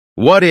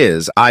What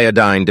is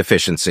iodine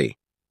deficiency?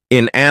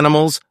 In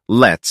animals,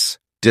 let's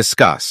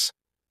discuss.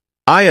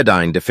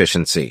 Iodine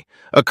deficiency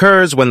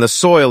occurs when the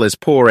soil is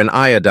poor in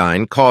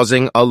iodine,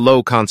 causing a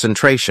low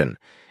concentration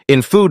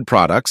in food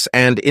products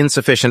and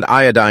insufficient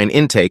iodine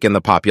intake in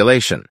the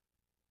population.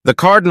 The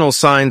cardinal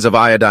signs of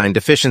iodine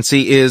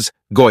deficiency is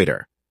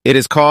goiter. It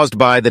is caused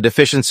by the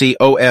deficiency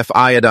of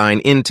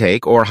iodine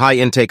intake or high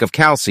intake of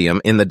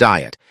calcium in the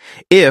diet.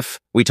 If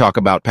we talk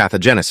about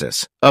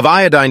pathogenesis of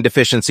iodine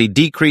deficiency,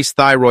 decreased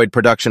thyroid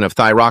production of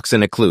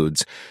thyroxin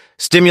icludes,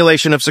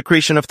 stimulation of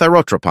secretion of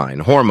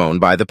thyrotropine, hormone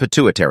by the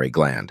pituitary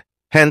gland,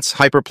 hence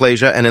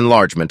hyperplasia and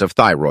enlargement of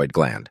thyroid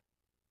gland.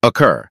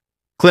 Occur.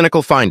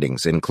 Clinical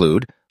findings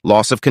include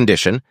loss of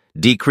condition,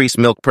 decreased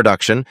milk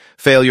production,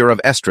 failure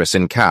of estrous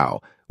in cow,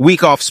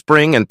 weak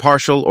offspring and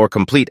partial or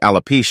complete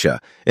alopecia,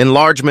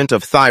 enlargement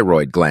of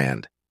thyroid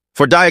gland.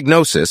 For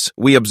diagnosis,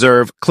 we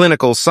observe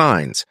clinical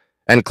signs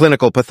and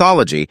clinical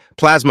pathology,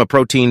 plasma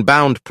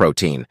protein-bound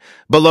protein.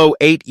 Below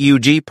 8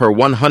 Ug per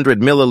 100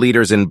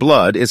 milliliters in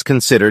blood is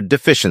considered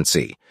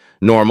deficiency.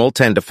 Normal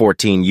 10 to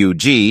 14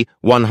 Ug,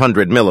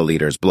 100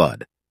 milliliters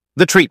blood.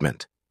 The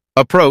treatment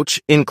approach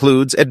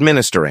includes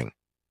administering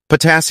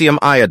potassium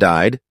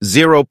iodide,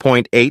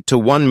 0.8 to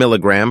 1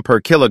 milligram per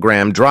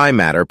kilogram dry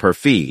matter per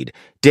feed,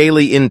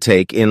 daily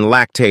intake in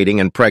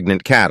lactating and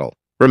pregnant cattle.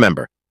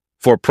 Remember,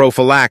 for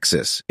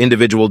prophylaxis,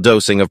 individual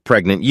dosing of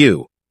pregnant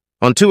ewe,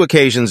 on 2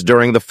 occasions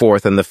during the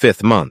 4th and the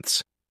 5th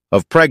months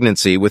of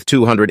pregnancy with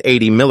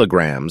 280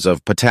 milligrams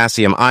of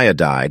potassium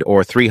iodide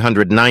or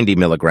 390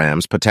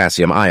 milligrams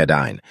potassium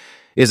iodine,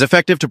 is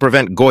effective to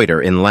prevent goiter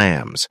in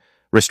lambs,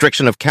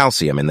 restriction of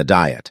calcium in the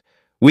diet.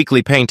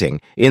 Weekly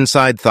painting,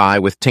 inside thigh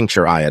with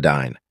tincture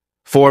iodine,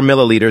 4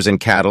 milliliters in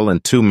cattle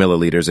and 2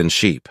 milliliters in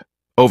sheep.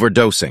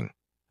 Overdosing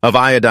of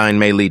iodine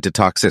may lead to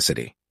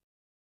toxicity.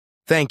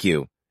 Thank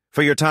you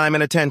for your time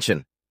and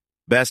attention.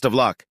 Best of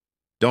luck.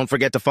 Don't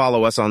forget to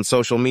follow us on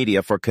social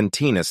media for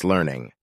continuous learning.